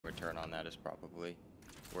turn on that is probably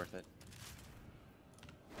worth it.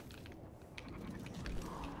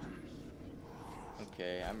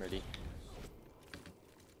 Okay, I'm ready.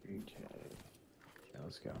 Okay. Yeah,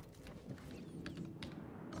 let's go.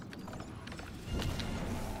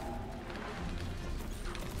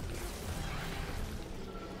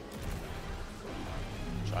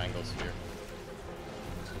 Triangles here.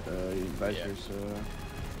 Vice Yeah. versa.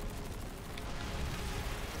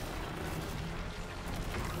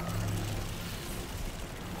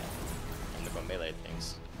 And they're gonna melee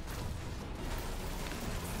things.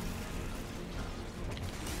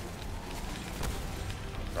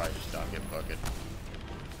 Probably just don't get bucket.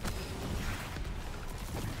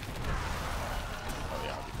 Oh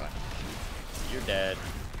yeah, I'll be fine. You're dead.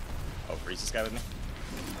 Oh, freeze this guy with me.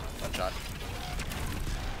 One shot.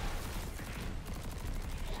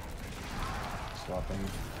 Swapping.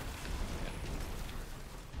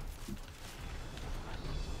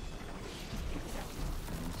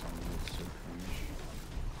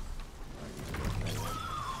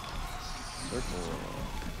 Circle.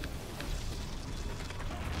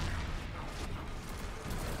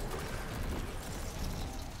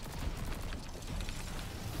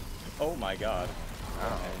 Oh my god.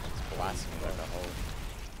 Wow. It's blasting me like a hole.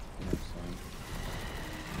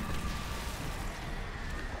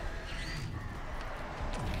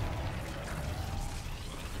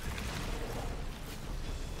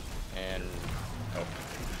 And oh,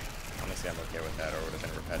 honestly, I'm okay with that, or it would have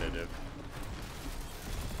been repetitive.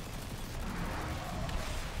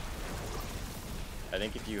 I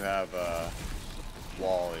think if you have a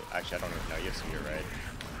wall, actually, I don't even know. You have spear, right?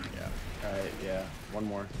 Yeah. Alright, yeah. One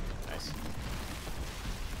more. Nice.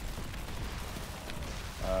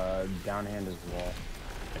 Downhand is wall.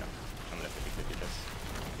 Yeah. I'm gonna 50-50 this.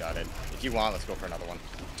 Got it. If you want, let's go for another one.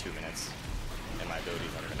 2 minutes. And my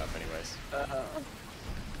abilities aren't enough, anyways. There's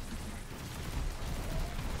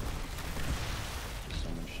so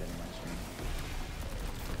much shit in my screen.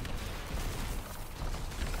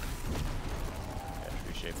 Yeah,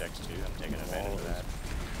 tree shaped X2. I'm taking advantage of that.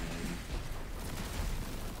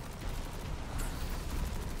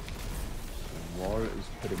 Wall is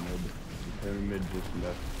pyramid. Pyramid just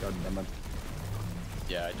left. God damn it.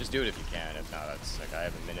 Yeah, just do it if you can. If not, that's like I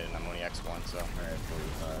have a minute and I'm only X1, so. Alright,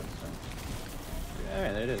 45. So.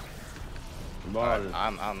 Yeah, there it is. Alright,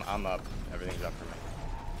 I'm up. Everything's up for me.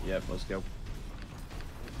 Yep, let's go.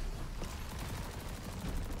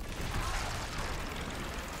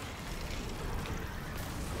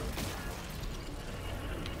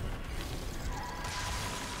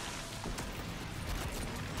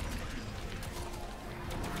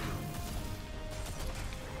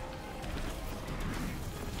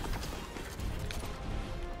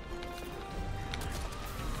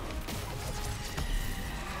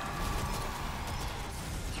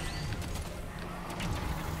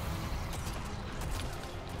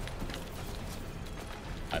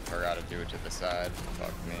 I forgot to do it to the side.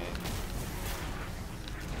 Fuck me.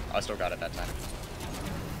 I still got it that time.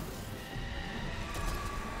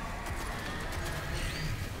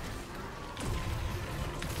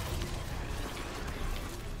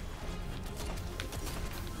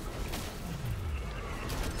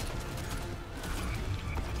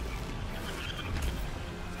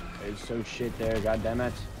 There's so shit there, god damn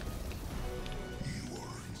it.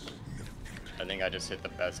 I think I just hit the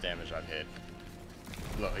best damage I've hit.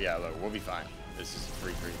 Look, yeah, look, we'll be fine. This is a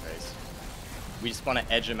free phase. We just want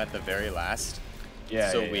to edge him at the very last.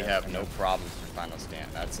 Yeah, so yeah, we yeah, have no problems for final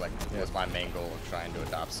stand. That's like was my main goal of trying to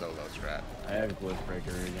adopt solo strat. I have Glyph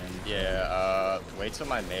Breaker again. Yeah, wait till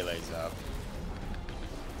my melee's up.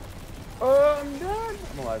 Oh, I'm dead!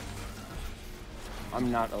 I'm alive.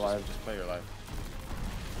 I'm not alive. Just play your life.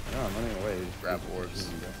 No, I'm running away. Grab orbs.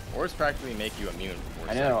 Orbs practically make you immune for 4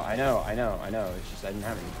 I know, I know, I know, I know. It's just I didn't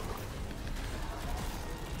have any.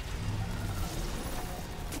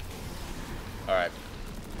 Alright,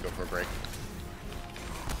 go for a break.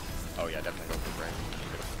 Oh yeah, definitely go for a break.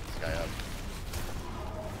 Get this guy up.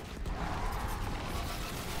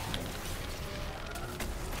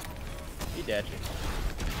 He dead.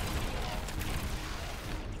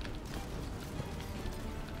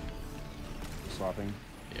 Swapping.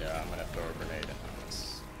 Yeah, I'm gonna throw a grenade on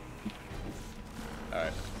this.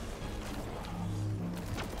 Alright.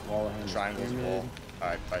 Wall of hand. Triangles wall.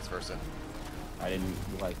 Alright, vice versa. I didn't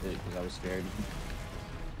realize it because I was scared.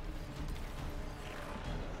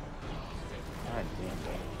 God damn it.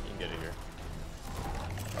 You can get it here.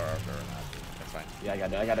 Or not. That's fine. Yeah, I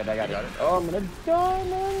got it, I got it, I got You it. got it? Oh, I'm gonna die,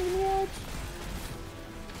 man. What?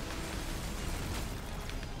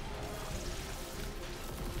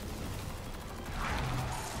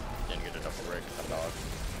 Didn't get a double break. I'm dog.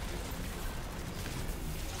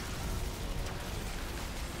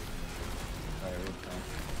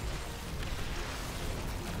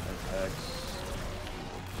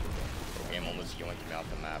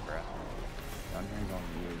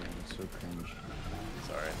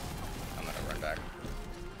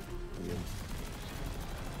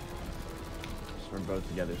 both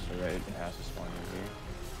together, so right, it has to spawn in here.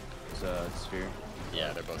 It's a sphere.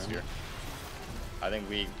 Yeah, they're both sphere. I think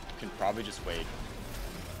we can probably just wait.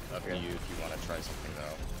 Up to you if you want to try something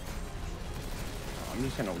though. I'm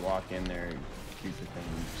just gonna walk in there, shoot the thing,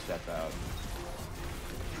 and step out.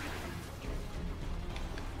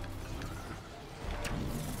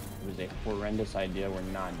 It was a horrendous idea. We're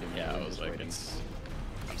not doing it. Yeah, We're I was just like, waiting.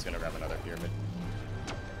 I'm just gonna grab another pyramid.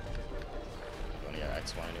 You only got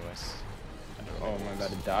X1 anyways. Oh, am I about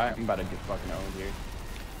to die? I'm about to get fucking owned here.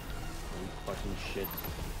 Holy fucking shit.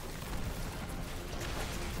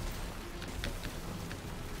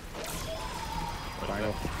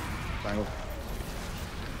 Triangle. Triangle.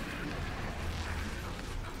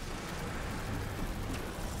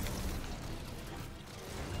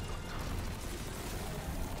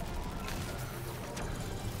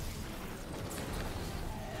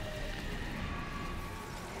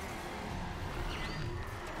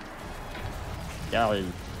 Golly.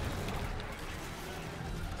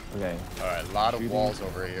 Okay. Alright, a lot of walls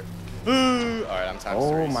over here. Alright, I'm times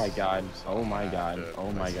 3. Oh my god. Oh my I'm god. gonna have to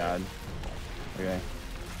Oh my place it. god. Okay.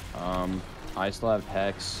 I still have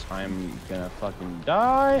Hex. I'm gonna fucking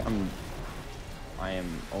die.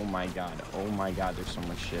 Oh my god. Oh my god, there's so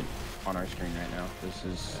much shit on our screen right now. This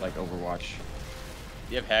is like Overwatch.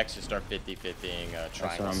 You have Hex, just start 50-50ing That's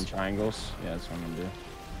what triangles. triangles. Yeah, that's what I'm gonna do.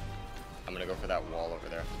 I'm gonna go for that wall over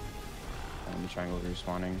there. The triangles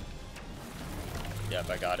respawning. Yep,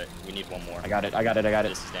 I got it. We need one more. I got it. I got it. I got it.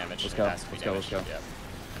 This is damage. Let's It go. has to be Let's go. Let's go. damaged. Yep.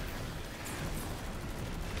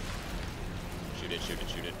 Shoot it, shoot it,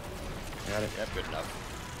 shoot it. I got it. Yep, good enough.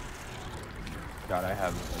 God, I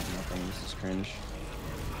have like, nothing. This is cringe.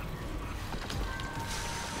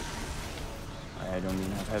 I don't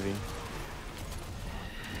even have heavy.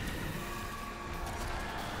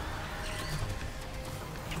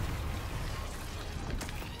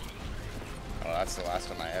 Oh, that's the last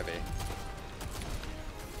of my heavy.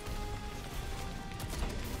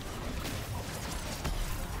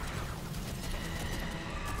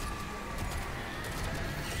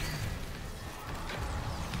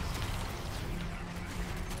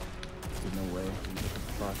 There's no way.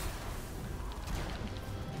 Fuck.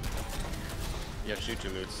 Yeah, shoot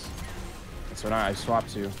your loots. That's what I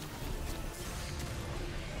swapped to.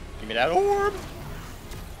 Give me that orb!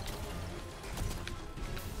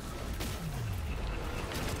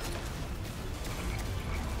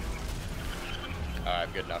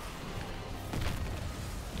 Alright, good enough.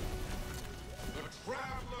 The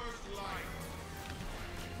traveler's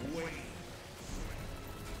life waits.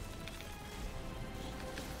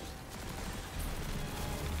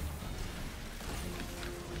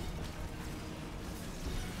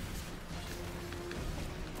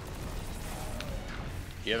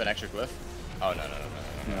 Do you have an extra glyph? Oh, no, no, no,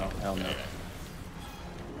 no, no, no. No, hell no. Yeah,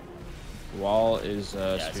 Wall is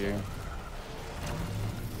Yeah, I sphere.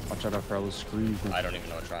 Watch out for all the screws. yeah. I don't even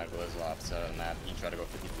know what triangle is opposite on that. You try to go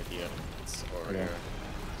 50-50 it. It's over Okay. here.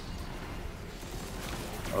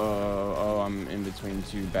 Oh, I'm in between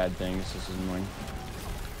two bad things. This is annoying.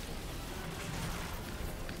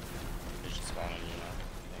 They should spawn on you now.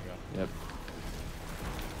 There you go.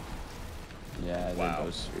 Yep. Yeah, Wow. they're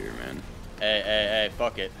both sphere, man. Hey, hey, hey,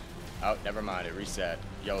 fuck it. Oh, never mind. It reset.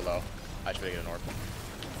 YOLO. I should get an orb.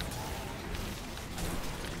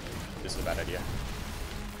 This is a bad idea.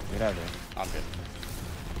 Get out of there. I'm good.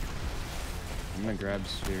 I'm gonna grab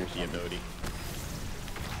sphere or The something. ability.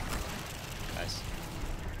 Nice.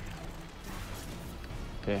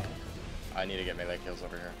 Okay. I need to get melee kills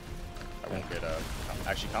over here. I won't get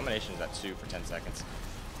actually combinations at 2 for 10 seconds.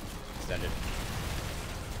 Extended.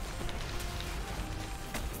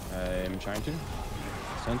 I'm trying to.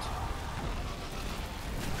 Sent.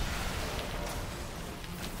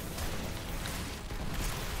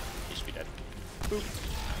 He should be dead. Boop.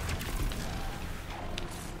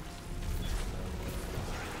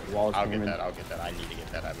 Wall's I'll get pyramid. that. I'll get that. I need to get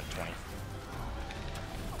that. I'm at 20.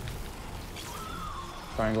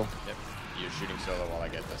 Triangle. Yep. You're shooting solo while I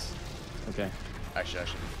get this. Okay. Actually,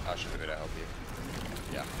 I should be able to help you.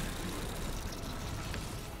 Yeah.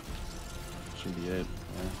 Should be it.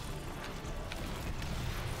 Yeah.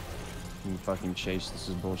 You can fucking chase. This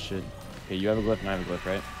is bullshit. Okay, you have a glyph and I have a glyph,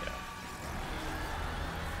 right? Yeah.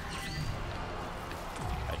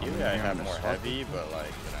 Ideally, Yeah, I I'm have gonna more swap heavy, but like,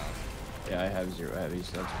 you know. Yeah, I have 0 heavy,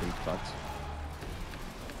 so that's pretty fucked.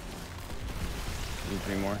 Need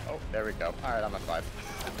 3 more. Oh, there we go. All right, I'm at 5.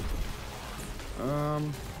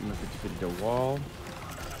 I'm gonna 50 to wall.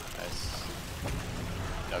 Nice.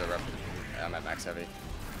 Another rep. I'm at max heavy.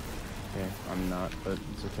 Okay, I'm not, but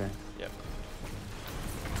it's okay. Yep.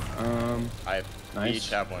 Um, I have. We Nice. each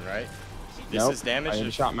have one, right? This Nope. is damage. I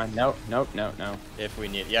if- shot my. Nope. Nope. No. No. If we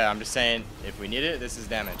need, yeah, I'm just saying, if we need it, this is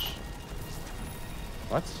damage.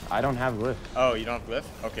 What? I don't have glyph. Oh, you don't have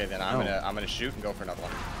glyph? Okay, then I'm No. gonna shoot and go for another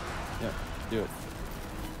one. Yeah. Do it.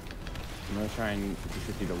 I'm gonna try and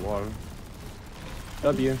 50 the wall.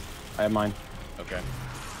 W. I have mine. Okay.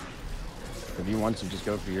 If you want to, just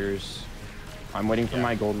go for yours. I'm waiting for Yeah.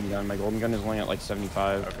 my golden gun. My golden gun is only at like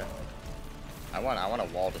 75. Okay. I want a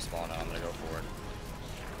wall to spawn on. I'm gonna go for it.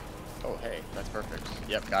 Oh, hey, that's perfect.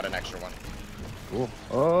 Yep, got an extra one. Cool.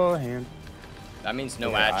 Oh, hand. That means no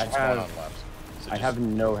Yeah, ads I should spawn have- on left. So I just- have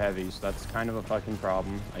no heavies. That's kind of a fucking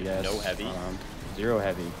problem, I guess. No heavy? 0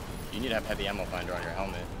 heavy. You need to have heavy ammo finder on your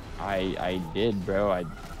helmet. I did, bro. I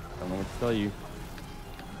don't know what to tell you.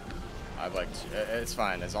 I'd like to. It's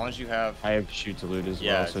fine as long as you have. I have shoot to loot as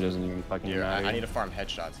Yeah, well, so it doesn't even fucking Here, matter. I need to farm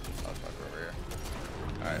headshots in this motherfucker over here.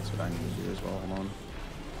 Alright, that's what I need to do as well. Hold on.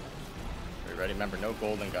 Are you ready? Remember, no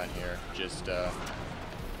golden gun here. Just No,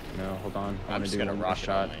 hold on. I'm just do gonna one more rock it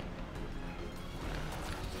shot. only.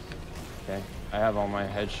 Okay. I have all my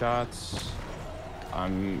headshots.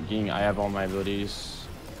 I have all my abilities.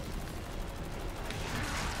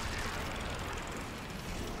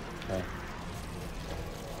 Okay.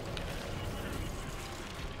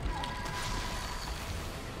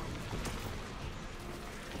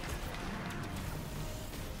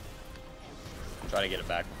 Try to get it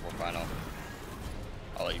back before final.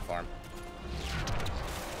 I'll let you farm.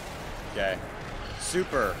 Okay.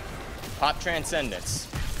 Super. Pop Transcendence.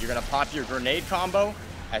 You're gonna pop your grenade combo.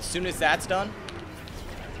 As soon as that's done,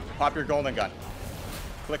 pop your golden gun.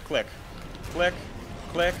 Click, click. Click,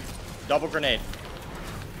 click. Double grenade.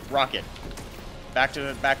 Rocket. Back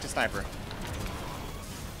to sniper.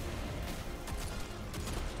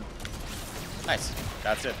 Nice.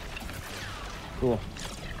 That's it. Cool.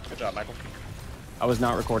 Good job, Michael. I was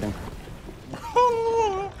not recording.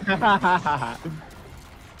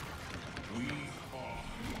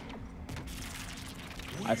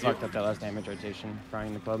 I fucked up that last damage rotation,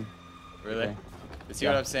 frying the club. Really? Okay. You see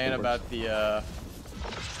Yeah, what I'm saying it about the,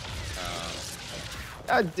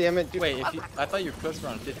 God damn it, dude. wait, I thought your clips were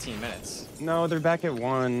on 15 minutes. No, they're back at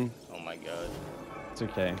 1. Oh my god. It's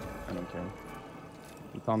okay. I don't care.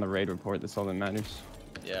 It's on the raid report. That's all that matters.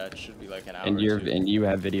 Yeah, it should be like an hour And or two. you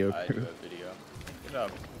have video. I do have video. Good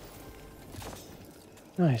job.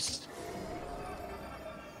 Nice.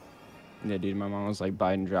 Yeah, dude, my mom was like,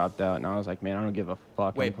 Biden dropped out, and I was like, man, I don't give a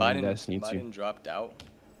fuck. Wait, I'm playing Biden Destiny 2. Biden dropped out?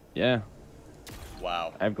 Yeah,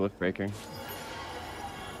 Wow. I have Glyph Breaker.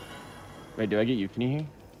 Wait, do I get Euphony here?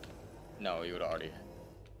 No, you would already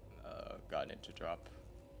gotten it to drop.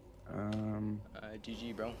 Um,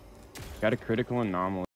 GG, bro. got a critical anomaly.